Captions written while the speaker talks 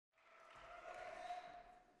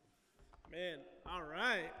Man, all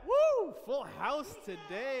right. Woo! Full house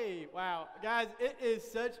today. Wow. Guys, it is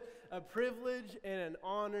such a privilege and an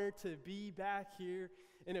honor to be back here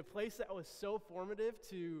in a place that was so formative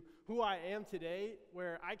to who I am today,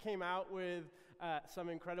 where I came out with some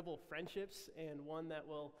incredible friendships and one that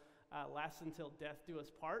will last until death do us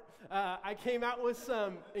part. I came out with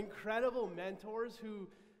some incredible mentors who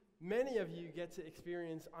many of you get to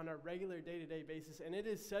experience on a regular day-to-day basis, and it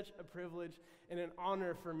is such a privilege and an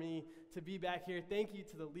honor for me to be back here. Thank you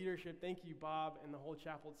to the leadership. Thank you, Bob, and the whole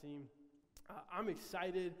chapel team. I'm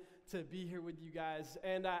excited to be here with you guys,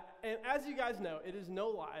 and as you guys know, it is no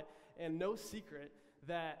lie and no secret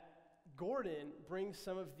that Gordon brings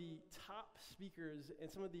some of the top speakers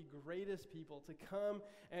and some of the greatest people to come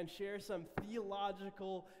and share some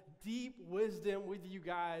theological, deep wisdom with you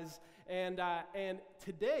guys. And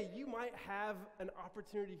today you might have an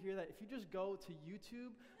opportunity to hear that. If you just go to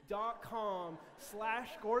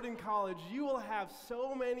youtube.com/Gordon College, you will have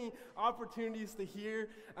so many opportunities to hear.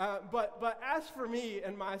 But as for me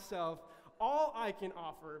and myself, all I can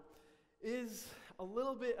offer is a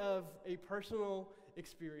little bit of a personal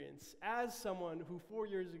experience as someone who 4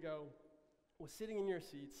 years ago was sitting in your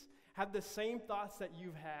seats, had the same thoughts that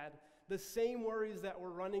you've had, the same worries that were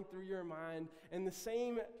running through your mind, and the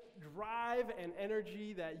same drive and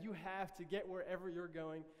energy that you have to get wherever you're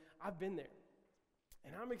going. I've been there.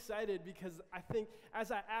 And I'm excited because I think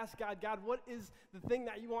as I ask God, what is the thing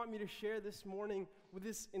that you want me to share this morning with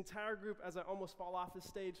this entire group, as I almost fall off the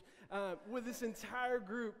stage, with this entire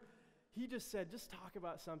group, he just said, just talk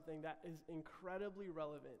about something that is incredibly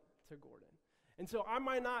relevant to Gordon. And so I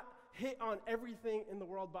might not hit on everything in the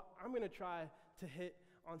world, but I'm going to try to hit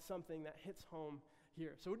on something that hits home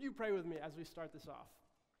here. So would you pray with me as we start this off?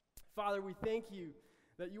 Father, we thank you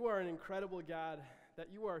that you are an incredible God, that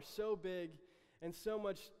you are so big and so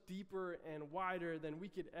much deeper and wider than we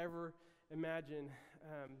could ever imagine.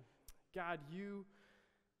 God, you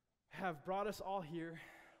have brought us all here,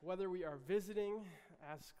 whether we are visiting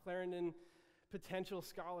as Clarendon potential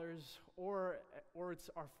scholars, or it's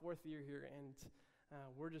our fourth year here, and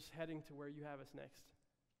we're just heading to where you have us next.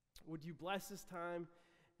 Would you bless this time,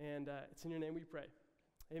 and it's in your name we pray.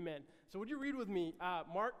 Amen. So would you read with me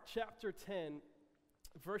Mark chapter 10,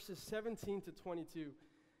 verses 17 to 22.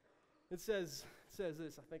 It says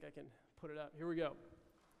this. I think I can put it up. Here we go.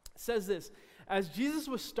 It says this: As Jesus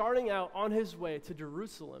was starting out on his way to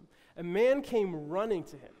Jerusalem, a man came running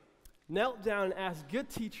to him, knelt down and asked, "Good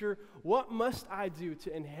teacher, what must I do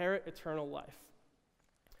to inherit eternal life?"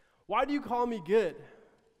 "Why do you call me good?"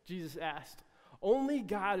 Jesus asked. "Only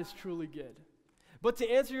God is truly good. But to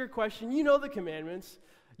answer your question, you know the commandments.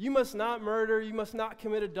 You must not murder, you must not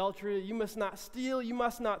commit adultery, you must not steal, you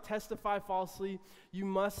must not testify falsely, you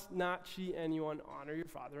must not cheat anyone, honor your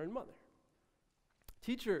father and mother."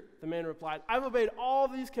 "Teacher," the man replied, "I've obeyed all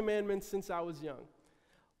these commandments since I was young."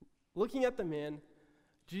 Looking at the man,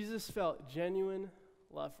 Jesus felt genuine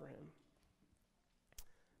love for him.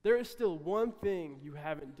 "There is still one thing you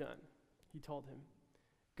haven't done," he told him.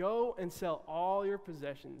 "Go and sell all your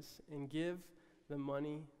possessions and give the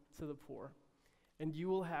money to the poor, and you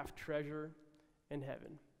will have treasure in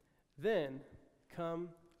heaven. Then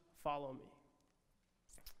come follow me."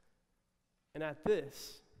 And at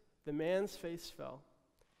this, the man's face fell,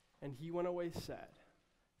 and he went away sad,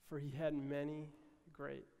 for he had many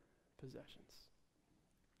great possessions.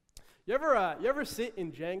 You ever sit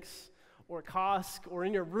in Jenks or Costco or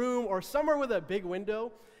in your room or somewhere with a big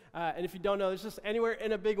window? And if you don't know, it's just anywhere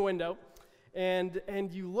in a big window.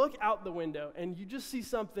 And you look out the window and you just see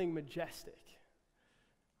something majestic.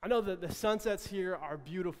 I know that the sunsets here are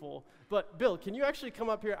beautiful, but Bill, can you actually come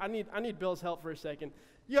up here? I need Bill's help for a second.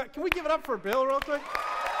 Yeah, can we give it up for Bill real quick?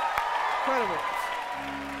 Incredible.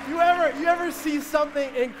 You ever see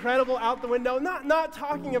something incredible out the window? Not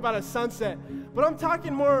talking about a sunset, but I'm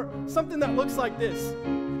talking more something that looks like this.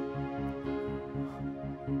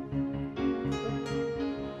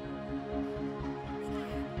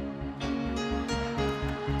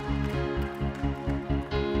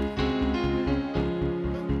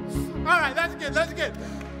 All right, that's good.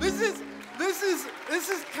 This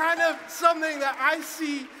is kind of something that I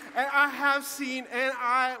see and I have seen, and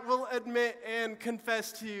I will admit and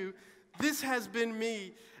confess to you, this has been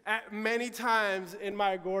me at many times in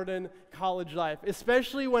my Gordon college life,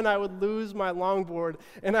 especially when I would lose my longboard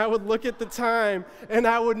and I would look at the time and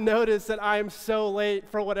I would notice that I am so late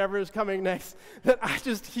for whatever is coming next that I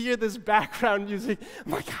just hear this background music.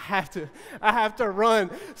 I'm like, I have to run.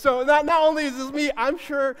 So not only is this me,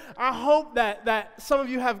 I hope that some of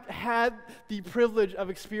you have had the privilege of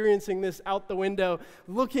experiencing this out the window,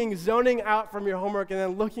 zoning out from your homework and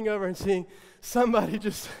then looking over and seeing somebody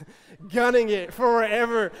just gunning it for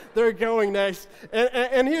wherever they're going next.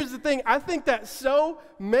 And here's the thing. I think that so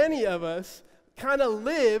many of us kind of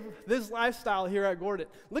live this lifestyle here at Gordon.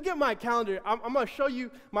 Look at my calendar. I'm going to show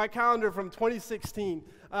you my calendar from 2016.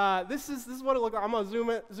 This is what it looked like. I'm going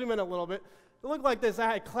to zoom in a little bit. It looked like this.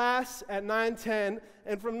 I had class at 9:10,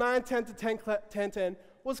 and from 9:10 to 10:10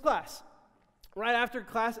 was class. Right after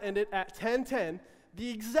class ended at 10:10, the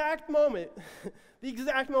exact moment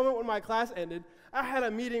when my class ended, I had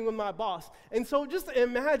a meeting with my boss. And so just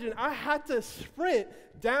imagine, I had to sprint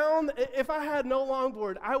down. If I had no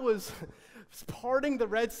longboard, I was parting the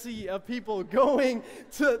Red Sea of people going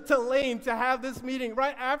to Lane to have this meeting.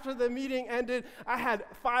 Right after the meeting ended, I had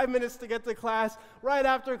 5 minutes to get to class. Right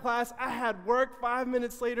after class, I had work 5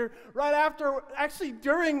 minutes later. Actually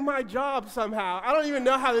during my job somehow, I don't even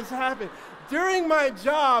know how this happened. During my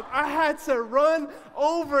job, I had to run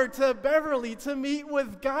over to Beverly to meet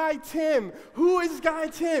with Guy Tim. Who is Guy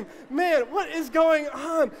Tim? Man, what is going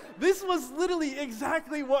on? This was literally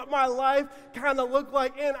exactly what my life kind of looked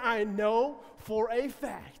like, and I know for a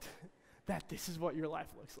fact that this is what your life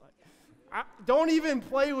looks like. Don't even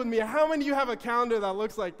play with me. How many of you have a calendar that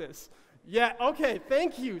looks like this? Yeah, okay,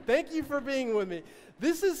 thank you. Thank you for being with me.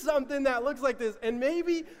 This is something that looks like this, and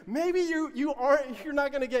maybe you're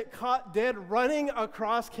not going to get caught dead running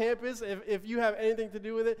across campus if you have anything to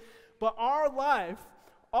do with it, but our life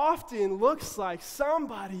often looks like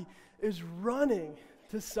somebody is running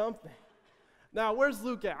to something. Now, where's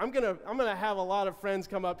Luke at? I'm gonna have a lot of friends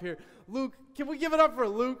come up here. Luke, can we give it up for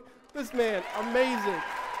Luke? This man, amazing.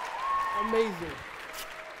 Amazing.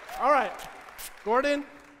 All right, Gordon,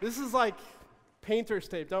 this is like painter's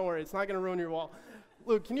tape. Don't worry, it's not going to ruin your wall.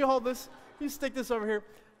 Luke, can you hold this? Can you stick this over here?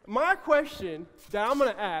 My question that I'm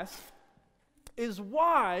going to ask is,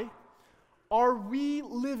 why are we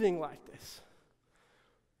living like this?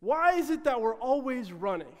 Why is it that we're always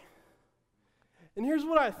running? And here's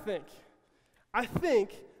what I think. I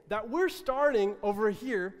think that we're starting over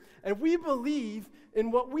here, and we believe in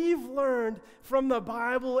what we've learned from the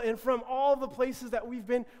Bible and from all the places that we've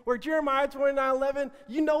been, where Jeremiah 29:11,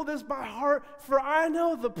 you know this by heart, for I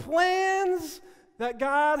know the plans that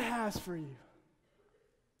God has for you.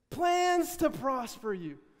 Plans to prosper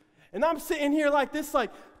you. And I'm sitting here like this,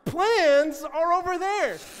 like, plans are over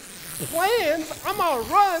there. Plans, I'm going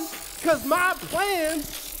to run because my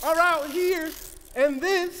plans are out here, and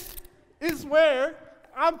this is where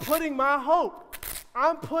I'm putting my hope.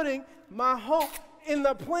 I'm putting my hope in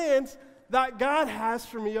the plans that God has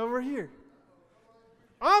for me over here.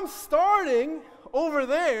 I'm starting over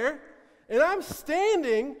there, and I'm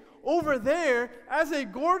standing over there as a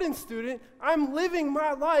Gordon student. I'm living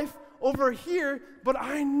my life over here, but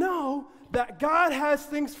I know that God has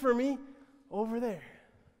things for me over there.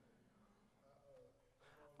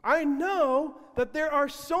 I know that there are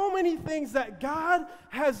so many things that God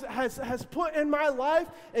has put in my life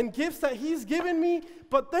and gifts that He's given me,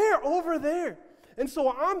 but they're over there. And so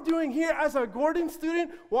what I'm doing here as a Gordon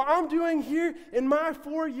student, what I'm doing here in my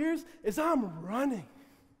 4 years is I'm running.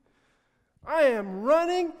 I am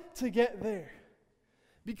running to get there.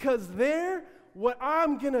 Because there, what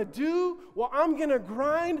I'm going to do, what I'm going to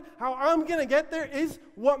grind, how I'm going to get there is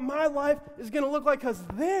what my life is going to look like. Because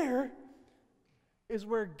there is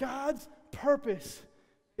where God's purpose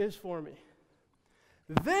is for me.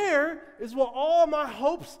 There is what all my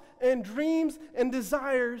hopes and dreams and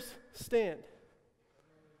desires stand.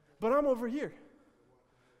 But I'm over here.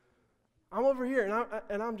 I'm over here,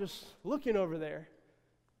 and I'm just looking over there,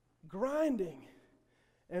 grinding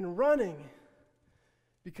and running,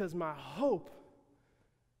 because my hope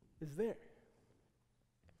is there.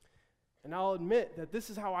 And I'll admit that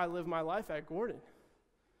this is how I live my life at Gordon.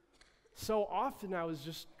 So often I was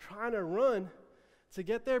just trying to run to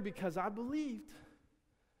get there because I believed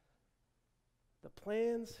the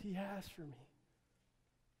plans He has for me.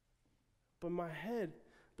 But in my head,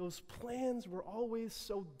 those plans were always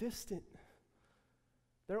so distant.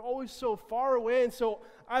 They're always so far away, and so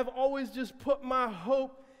I've always just put my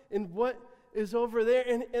hope in what is over there.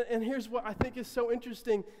 And here's what I think is so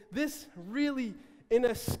interesting. This really, in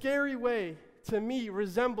a scary way, to me,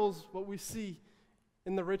 resembles what we see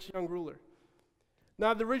in the rich young ruler.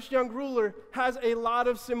 Now, the rich young ruler has a lot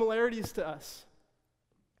of similarities to us.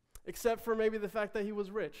 except for maybe the fact that he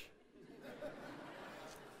was rich.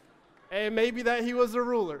 And maybe that he was a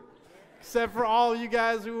ruler, except for all you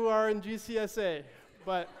guys who are in GCSA,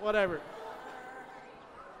 but whatever.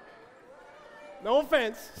 No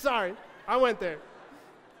offense, sorry, I went there.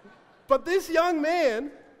 But this young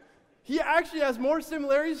man, he actually has more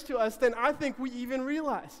similarities to us than I think we even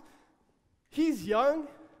realize. He's young,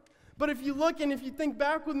 but if you look and if you think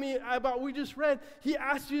back with me about what we just read, he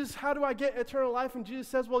asked Jesus, how do I get eternal life? And Jesus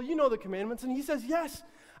says, well, you know the commandments. And he says, yes,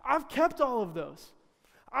 I've kept all of those.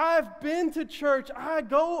 I've been to church.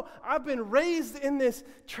 I've been raised in this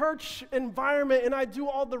church environment, and I do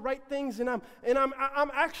all the right things, and I'm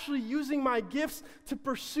actually using my gifts to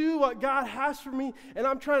pursue what God has for me, and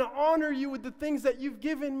I'm trying to honor you with the things that you've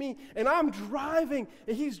given me, and I'm driving,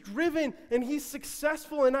 and he's driven, and he's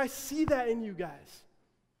successful, and I see that in you guys.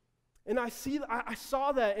 And I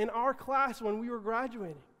saw that in our class when we were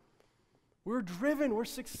graduating. We're driven, we're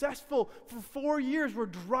successful. For 4 years, we're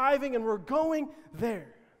driving, and we're going there.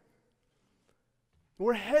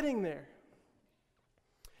 We're heading there.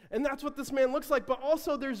 And that's what this man looks like, but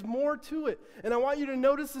also there's more to it. And I want you to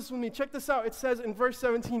notice this with me. Check this out. It says in verse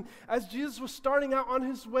 17, as Jesus was starting out on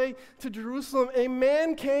his way to Jerusalem, a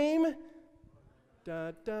man came.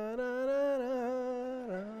 Da, da, da, da, da,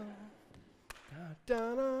 da,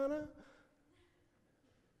 da, da, da.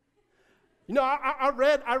 You know,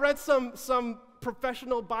 I read some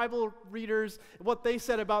professional Bible readers, what they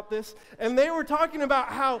said about this, and they were talking about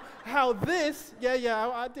how this,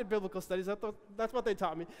 I did biblical studies, that's what they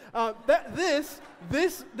taught me, that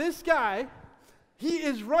this guy, he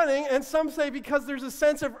is running, and some say because there's a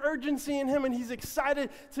sense of urgency in him, and he's excited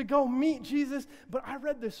to go meet Jesus, but I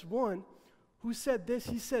read this one who said this.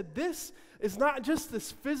 He said, this is not just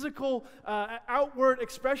this physical outward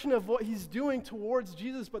expression of what he's doing towards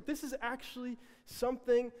Jesus, but this is actually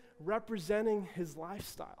something representing his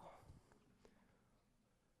lifestyle.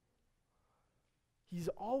 He's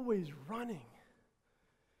always running.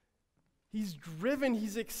 He's driven.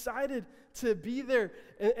 He's excited to be there.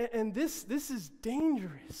 And this is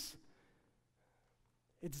dangerous.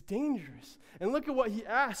 It's dangerous. And look at what he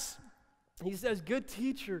asks. He says, good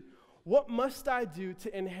teacher, what must I do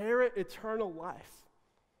to inherit eternal life?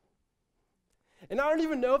 And I don't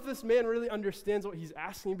even know if this man really understands what he's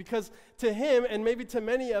asking, because to him, and maybe to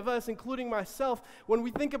many of us, including myself, when we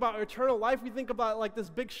think about eternal life, we think about like this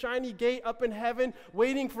big shiny gate up in heaven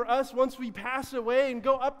waiting for us once we pass away and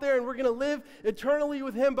go up there and we're going to live eternally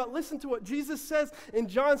with him. But listen to what Jesus says in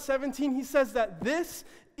John 17. He says that this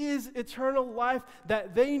is eternal life,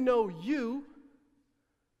 that they know you,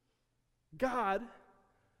 God,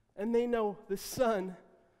 and they know the Son,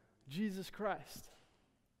 Jesus Christ.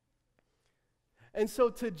 And so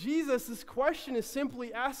to Jesus, this question is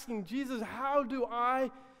simply asking Jesus, how do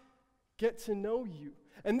I get to know you?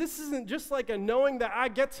 And this isn't just like a knowing that I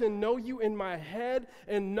get to know you in my head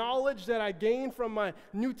and knowledge that I gain from my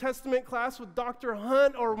New Testament class with Dr.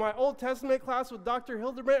 Hunt or my Old Testament class with Dr.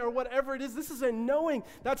 Hildebrand or whatever it is. This is a knowing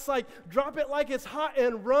that's like drop it like it's hot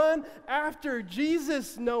and run after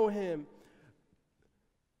Jesus, know him.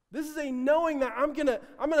 This is a knowing that I'm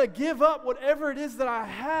gonna give up whatever it is that I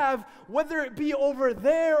have, whether it be over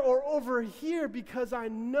there or over here, because I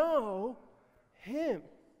know him.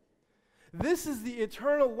 This is the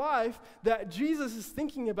eternal life that Jesus is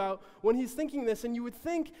thinking about when he's thinking this. And you would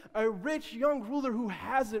think a rich young ruler who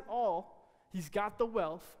has it all, he's got the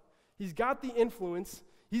wealth, he's got the influence,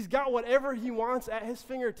 he's got whatever he wants at his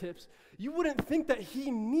fingertips. You wouldn't think that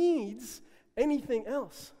he needs anything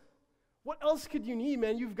else. What else could you need,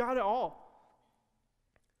 man? You've got it all.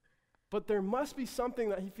 But there must be something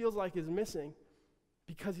that he feels like is missing,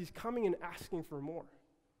 because he's coming and asking for more.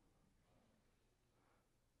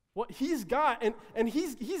 What he's got, and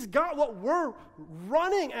he's got what we're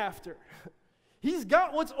running after. He's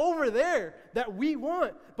got what's over there that we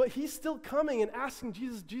want, but he's still coming and asking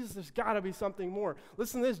Jesus, there's got to be something more.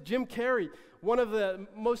 Listen to this, Jim Carrey, one of the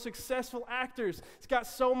most successful actors. He's got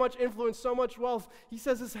so much influence, so much wealth. He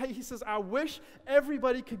says, I wish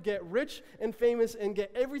everybody could get rich and famous and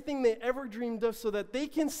get everything they ever dreamed of so that they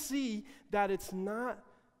can see that it's not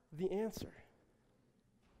the answer.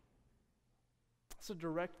 It's a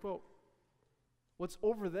direct quote. What's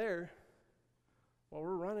over there, what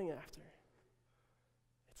we're running after,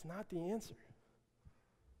 it's not the answer.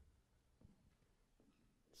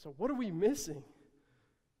 So what are we missing?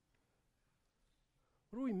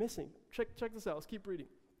 What are we missing? Check this out. Let's keep reading.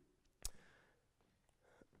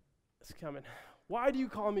 It's coming. Why do you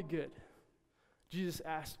call me good? Jesus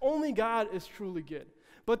asked. Only God is truly good.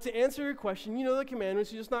 But to answer your question, you know the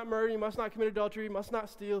commandments. You must not murder, you must not commit adultery, you must not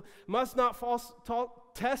steal, must not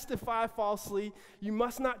testify falsely, you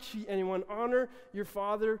must not cheat anyone, honor your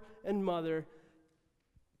father and mother.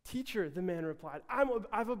 Teacher, the man replied,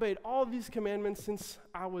 I've obeyed all these commandments since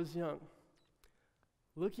I was young.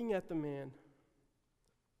 Looking at the man,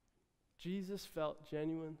 Jesus felt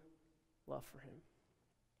genuine love for him.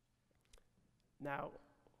 Now,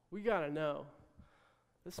 we got to know,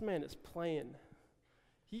 this man is playing.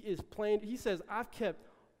 He is playing. He says, I've kept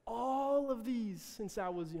all of these since I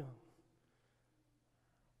was young.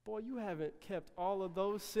 Boy, you haven't kept all of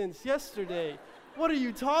those since yesterday. What are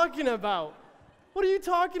you talking about? What are you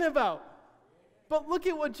talking about? But look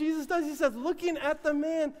at what Jesus does. He says, looking at the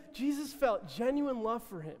man, Jesus felt genuine love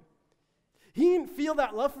for him. He didn't feel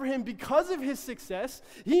that love for him because of his success.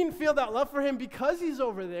 He didn't feel that love for him because he's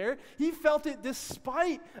over there. He felt it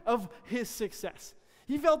despite of his success.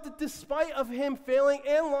 He felt it despite of him failing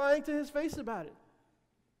and lying to his face about it.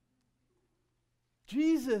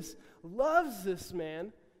 Jesus loves this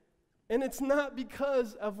man, and it's not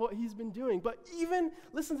because of what he's been doing. But even,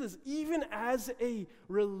 listen to this, even as a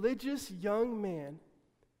religious young man,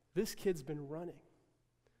 this kid's been running.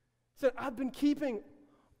 He said, I've been keeping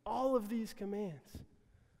all of these commands.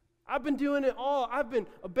 I've been doing it all. I've been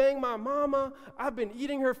obeying my mama. I've been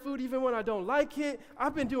eating her food even when I don't like it.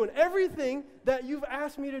 I've been doing everything that you've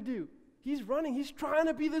asked me to do. He's running. He's trying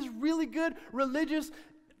to be this really good, religious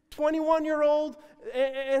 21-year-old,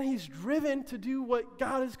 and he's driven to do what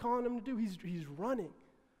God is calling him to do. He's running.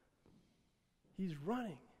 He's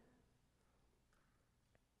running.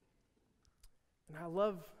 And I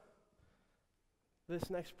love this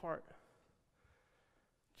next part.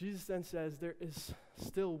 Jesus then says, there is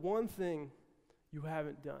still one thing you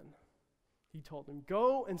haven't done. He told him,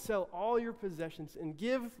 go and sell all your possessions and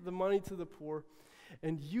give the money to the poor,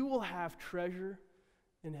 and you will have treasure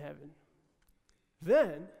in heaven.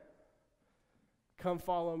 Then, come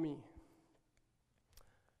follow me.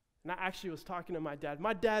 And I actually was talking to my dad.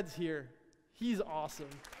 My dad's here. He's awesome.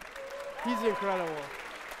 He's incredible.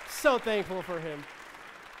 So thankful for him.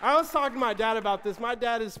 I was talking to my dad about this. My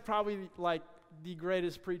dad is probably like the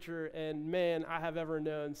greatest preacher and man I have ever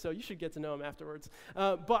known, so you should get to know him afterwards.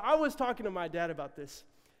 But I was talking to my dad about this,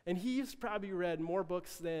 and he's probably read more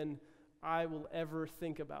books than I will ever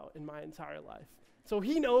think about in my entire life. So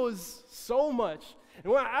he knows so much.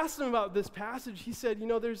 And when I asked him about this passage, he said, you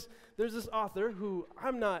know, there's this author who,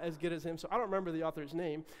 I'm not as good as him, so I don't remember the author's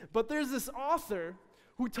name, but there's this author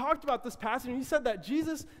who talked about this passage, and he said that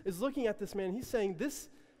Jesus is looking at this man. He's saying, this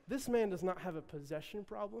man does not have a possession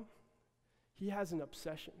problem. He has an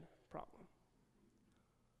obsession problem.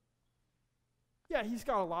 Yeah, he's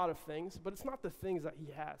got a lot of things, but it's not the things that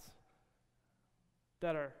he has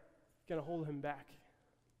that are going to hold him back.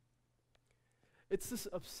 It's this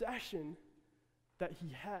obsession that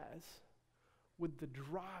he has with the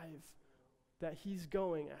drive that he's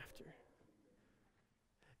going after.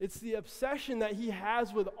 It's the obsession that he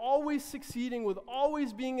has with always succeeding, with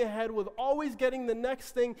always being ahead, with always getting the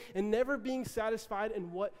next thing and never being satisfied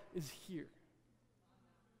in what is here.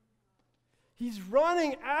 He's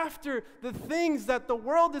running after the things that the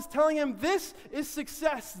world is telling him, this is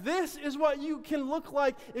success. This is what you can look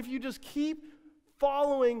like if you just keep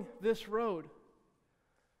following this road.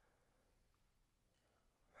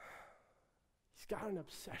 He's got an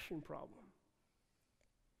obsession problem.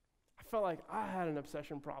 I felt like I had an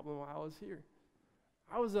obsession problem while I was here.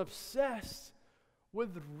 I was obsessed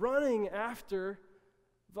with running after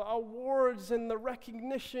the awards and the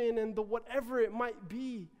recognition and the whatever it might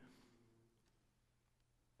be.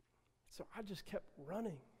 So I just kept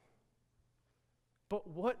running. But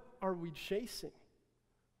what are we chasing?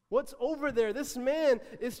 What's over there? This man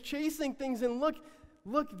is chasing things, and look,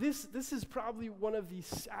 this is probably one of the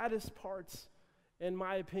saddest parts, in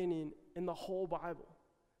my opinion, in the whole Bible.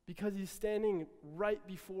 Because he's standing right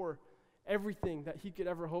before everything that he could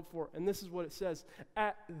ever hope for. And this is what it says.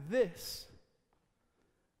 At this,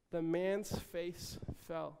 the man's face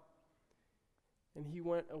fell, and he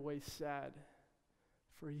went away sad,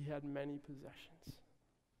 for he had many possessions.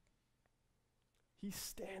 He's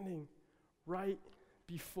standing right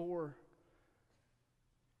before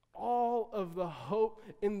all of the hope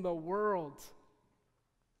in the world.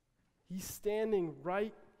 He's standing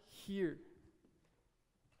right here,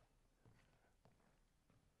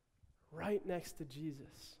 right next to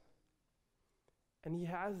Jesus. And he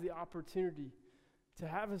has the opportunity to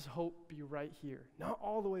have his hope be right here, not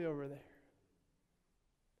all the way over there.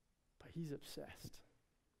 But he's obsessed.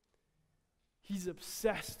 He's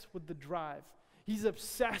obsessed with the drive. He's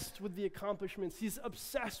obsessed with the accomplishments. He's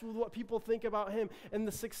obsessed with what people think about him and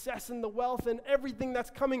the success and the wealth and everything that's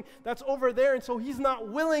coming that's over there. And so he's not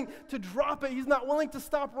willing to drop it. He's not willing to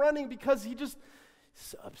stop running because he's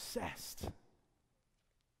obsessed.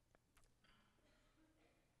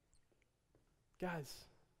 Guys,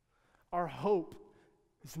 our hope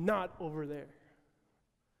is not over there.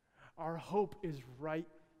 Our hope is right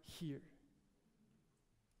here.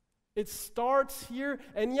 It starts here,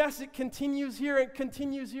 and yes, it continues here, it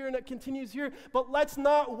continues here, and it continues here, but let's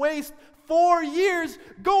not waste 4 years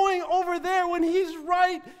going over there when he's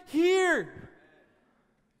right here.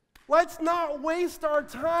 Let's not waste our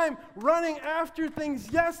time running after things.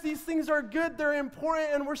 Yes, these things are good, they're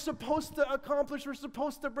important, and we're supposed to accomplish, we're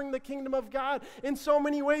supposed to bring the kingdom of God in so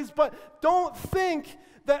many ways, but don't think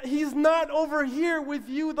that he's not over here with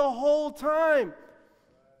you the whole time.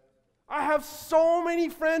 I have so many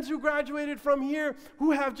friends who graduated from here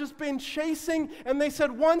who have just been chasing, and they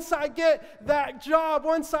said, once I get that job,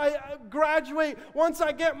 once I graduate, once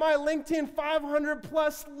I get my LinkedIn 500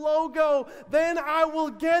 plus logo, then I will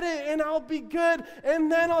get it and I'll be good,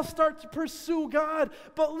 and then I'll start to pursue God.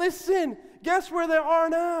 But listen, guess where they are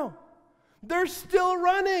now? They're still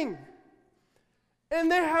running,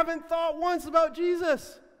 and they haven't thought once about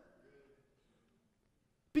Jesus.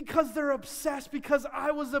 Because they're obsessed, because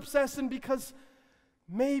I was obsessed, and because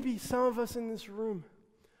maybe some of us in this room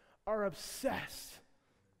are obsessed.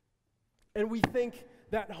 And we think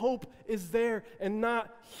that hope is there and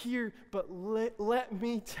not here. But let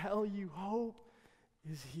me tell you, hope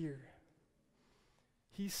is here.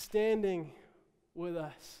 He's standing with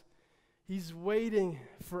us. He's waiting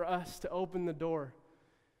for us to open the door,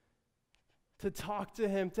 to talk to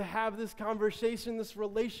him, to have this conversation, this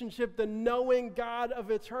relationship, the knowing God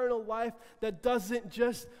of eternal life that doesn't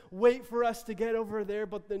just wait for us to get over there,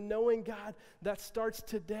 but the knowing God that starts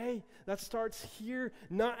today, that starts here,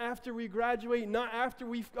 not after we graduate, not after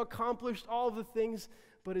we've accomplished all the things,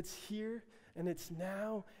 but it's here and it's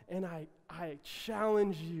now, and I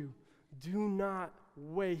challenge you, do not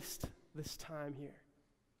waste this time here.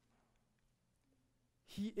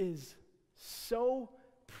 He is so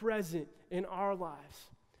present in our lives,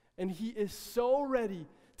 and he is so ready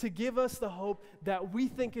to give us the hope that we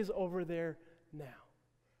think is over there now.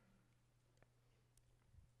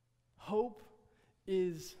 Hope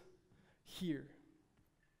is here.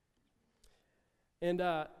 And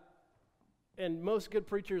most good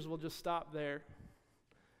preachers will just stop there,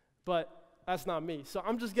 but that's not me. So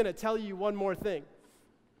I'm just going to tell you one more thing.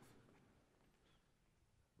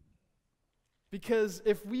 Because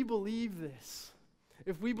if we believe this,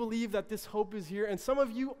 if we believe that this hope is here, and some of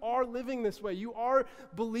you are living this way, you are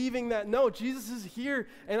believing that, no, Jesus is here,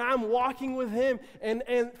 and I'm walking with him, and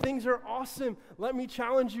things are awesome. Let me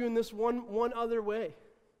challenge you in this one other way.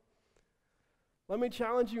 Let me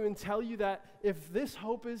challenge you and tell you that if this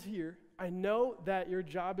hope is here, I know that your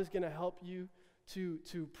job is going to help you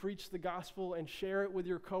to preach the gospel and share it with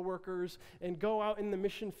your coworkers and go out in the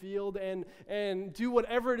mission field and do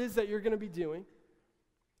whatever it is that you're going to be doing.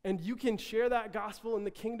 And you can share that gospel in the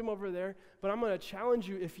kingdom over there, but I'm going to challenge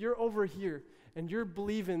you, if you're over here and you're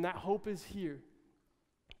believing that hope is here,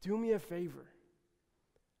 do me a favor.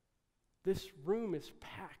 This room is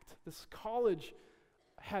packed. This college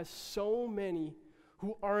has so many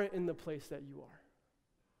who aren't in the place that you are.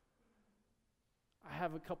 I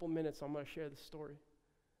have a couple minutes, so I'm going to share this story.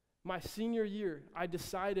 My senior year, I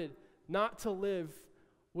decided not to live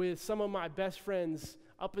with some of my best friends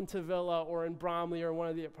up in Tavilla or in Bromley or one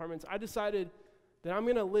of the apartments. I decided that I'm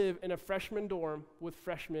going to live in a freshman dorm with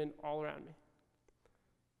freshmen all around me.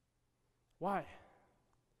 Why?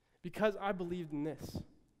 Because I believed in this.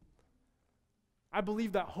 I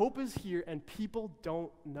believe that hope is here and people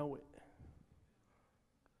don't know it.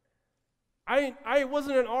 I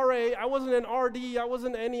wasn't an RA, I wasn't an RD, I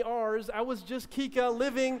wasn't any Rs. I was just Kika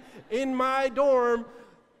living in my dorm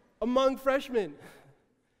among freshmen.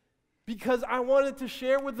 Because I wanted to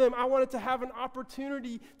share with them, I wanted to have an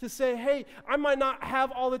opportunity to say, hey, I might not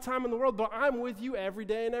have all the time in the world, but I'm with you every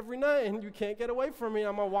day and every night, and you can't get away from me.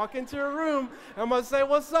 I'm going to walk into a room, I'm going to say,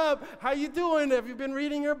 what's up? How you doing? Have you been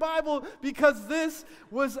reading your Bible? Because this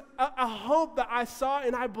was a hope that I saw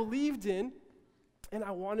and I believed in, and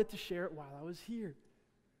I wanted to share it while I was here.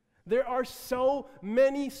 There are so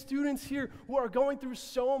many students here who are going through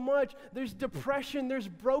so much. There's depression, there's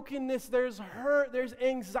brokenness, there's hurt, there's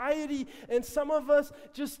anxiety, and some of us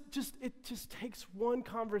it just takes one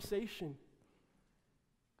conversation.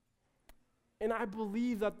 And I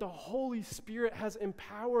believe that the Holy Spirit has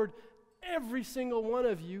empowered every single one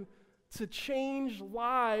of you to change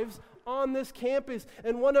lives on this campus.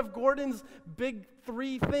 And one of Gordon's big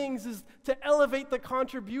 3 things is to elevate the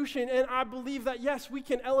contribution. And I believe that, yes, we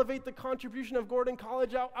can elevate the contribution of Gordon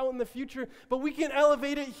College out in the future, but we can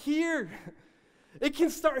elevate it here. It can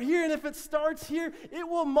start here, and if it starts here, it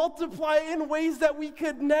will multiply in ways that we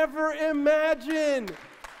could never imagine.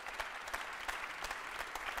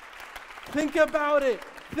 Think about it.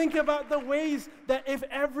 Think about the ways that if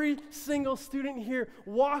every single student here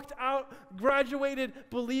walked out, graduated,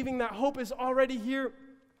 believing that hope is already here,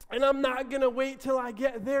 and I'm not going to wait till I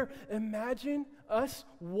get there. Imagine us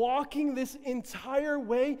walking this entire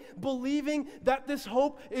way, believing that this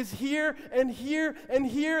hope is here and here and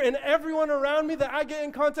here, and everyone around me that I get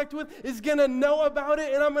in contact with is going to know about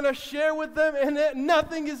it, and I'm going to share with them, and that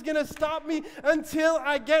nothing is going to stop me until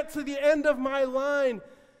I get to the end of my line.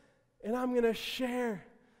 And I'm going to share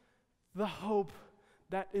the hope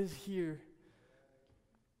that is here.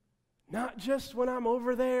 Not just when I'm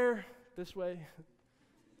over there, this way,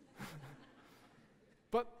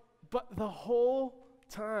 but the whole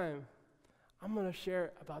time, I'm going to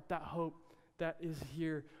share about that hope that is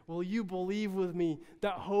here. Will you believe with me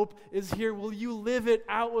that hope is here? Will you live it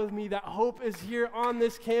out with me? That hope is here on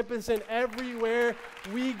this campus and everywhere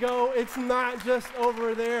we go. It's not just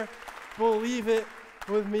over there. Believe it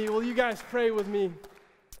with me. Will you guys pray with me?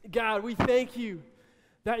 God, we thank you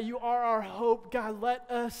that you are our hope. God, let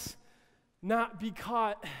us not be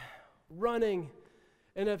caught running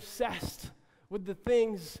and obsessed with the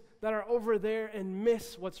things that are over there and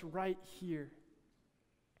miss what's right here.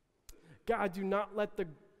 God, do not let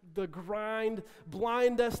the grind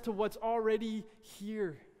blind us to what's already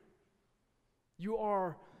here. You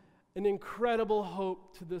are an incredible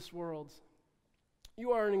hope to this world.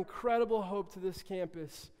 You are an incredible hope to this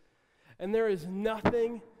campus. And there is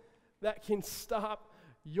nothing that can stop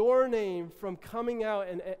your name from coming out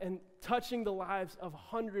and touching the lives of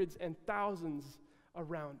hundreds and thousands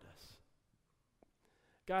around us.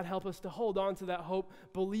 God, help us to hold on to that hope,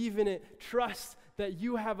 believe in it, trust that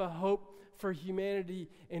you have a hope for humanity,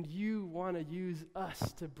 and you want to use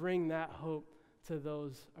us to bring that hope to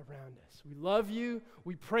those around us. We love you.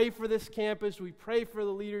 We pray for this campus. We pray for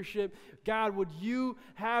the leadership. God, would you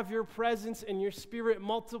have your presence and your spirit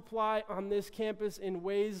multiply on this campus in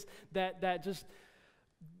ways that just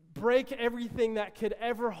break everything that could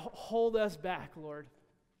ever hold us back, Lord.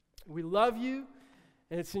 We love you,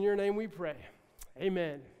 and it's in your name we pray.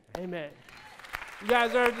 Amen. Amen. You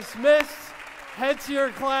guys are dismissed. Head to your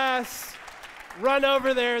class. Run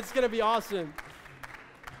over there. It's going to be awesome.